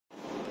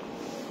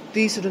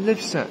these are the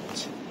lifts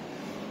at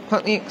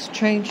Putney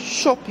Exchange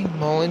Shopping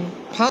Mall in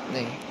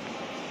Putney.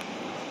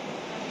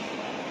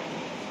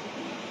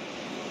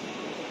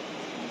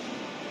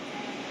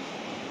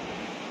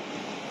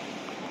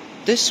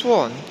 This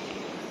one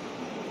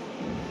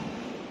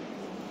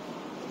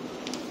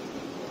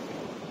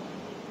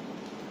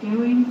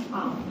going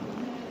up.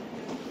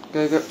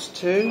 going up to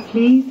 2.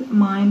 Please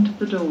mind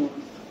the doors.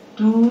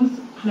 Doors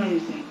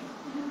closing.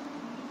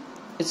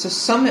 It's a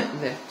Summit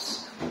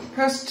lift.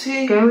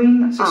 Capacity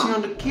Going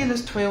 1600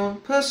 kilos,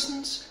 21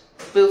 persons.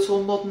 Built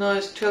or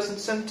modernised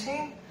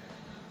 2017.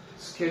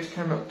 Security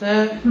camera up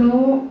there.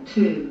 Floor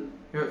 2.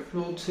 You're at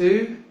floor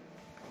 2.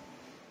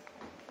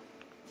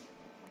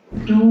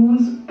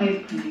 Doors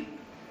opening.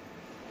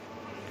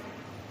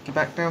 Go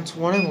back down to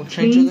 1 and we'll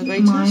change Please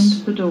elevators.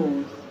 mind the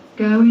doors.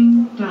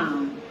 Going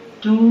down.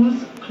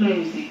 Doors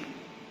closing.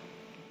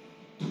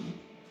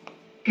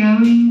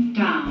 Going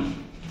down.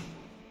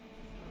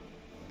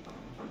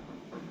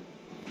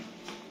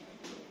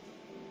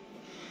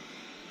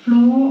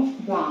 Floor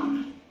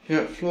 1.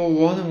 You're at floor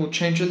 1 and we'll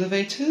change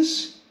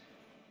elevators.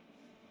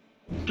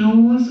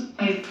 Doors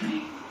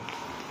opening.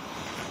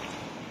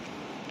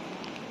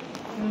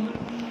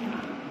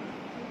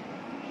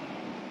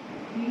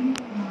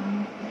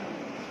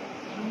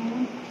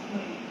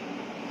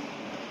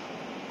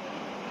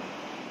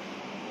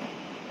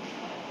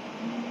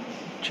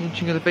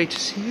 Changing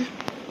elevators here.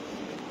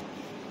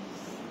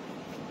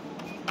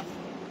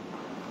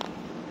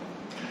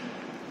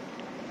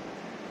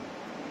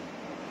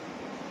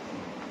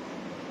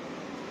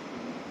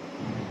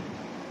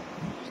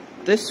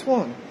 This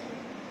one.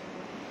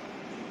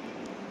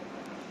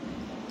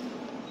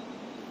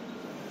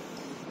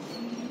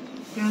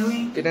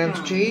 Going Go down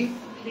to G.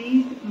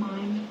 Please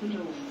mind the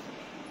doors.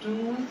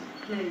 Doors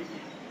closing.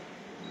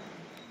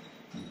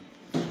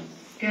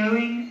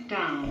 Going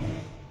down.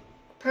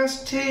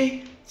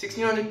 Capacity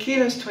 1600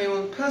 kilos,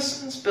 21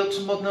 persons. Built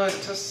and modernised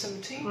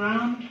 2017.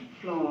 Ground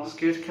floor.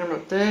 Security camera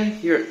up there.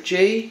 You're at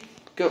G.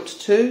 Go up to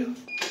 2.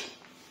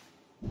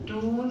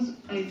 Doors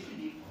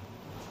opening.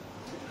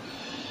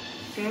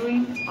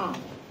 Going up.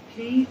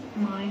 Please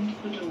mind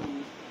the doors.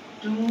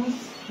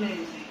 Doors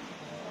closing.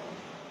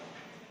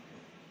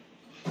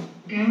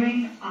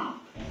 Going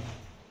up.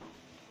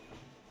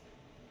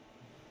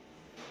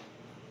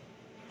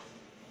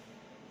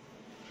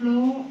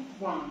 Floor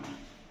 1.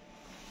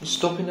 We're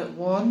stopping at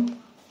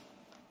 1.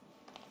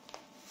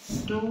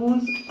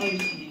 Doors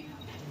opening.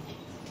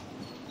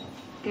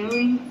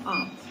 Going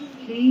up.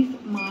 Please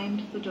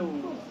mind the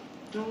doors.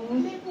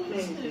 Doors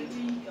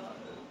closing.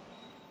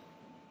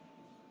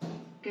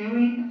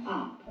 Going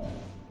up.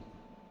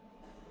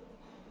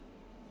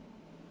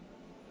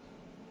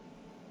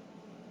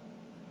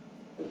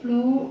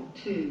 Floor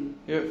 2.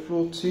 You're at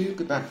floor 2.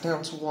 Go back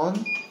down to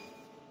 1.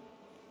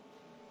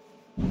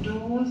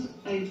 Doors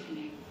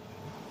opening.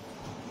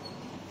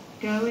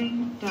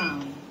 Going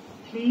down.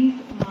 Please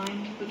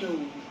mind the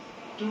doors.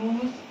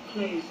 Doors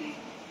closing.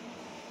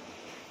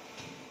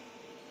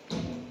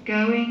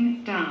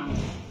 Going down.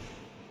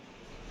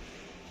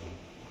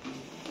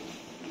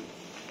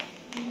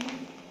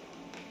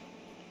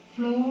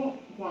 Floor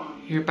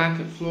 1. You're back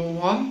at floor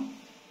 1.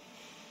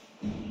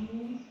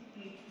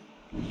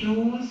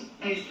 Doors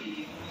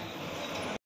opening.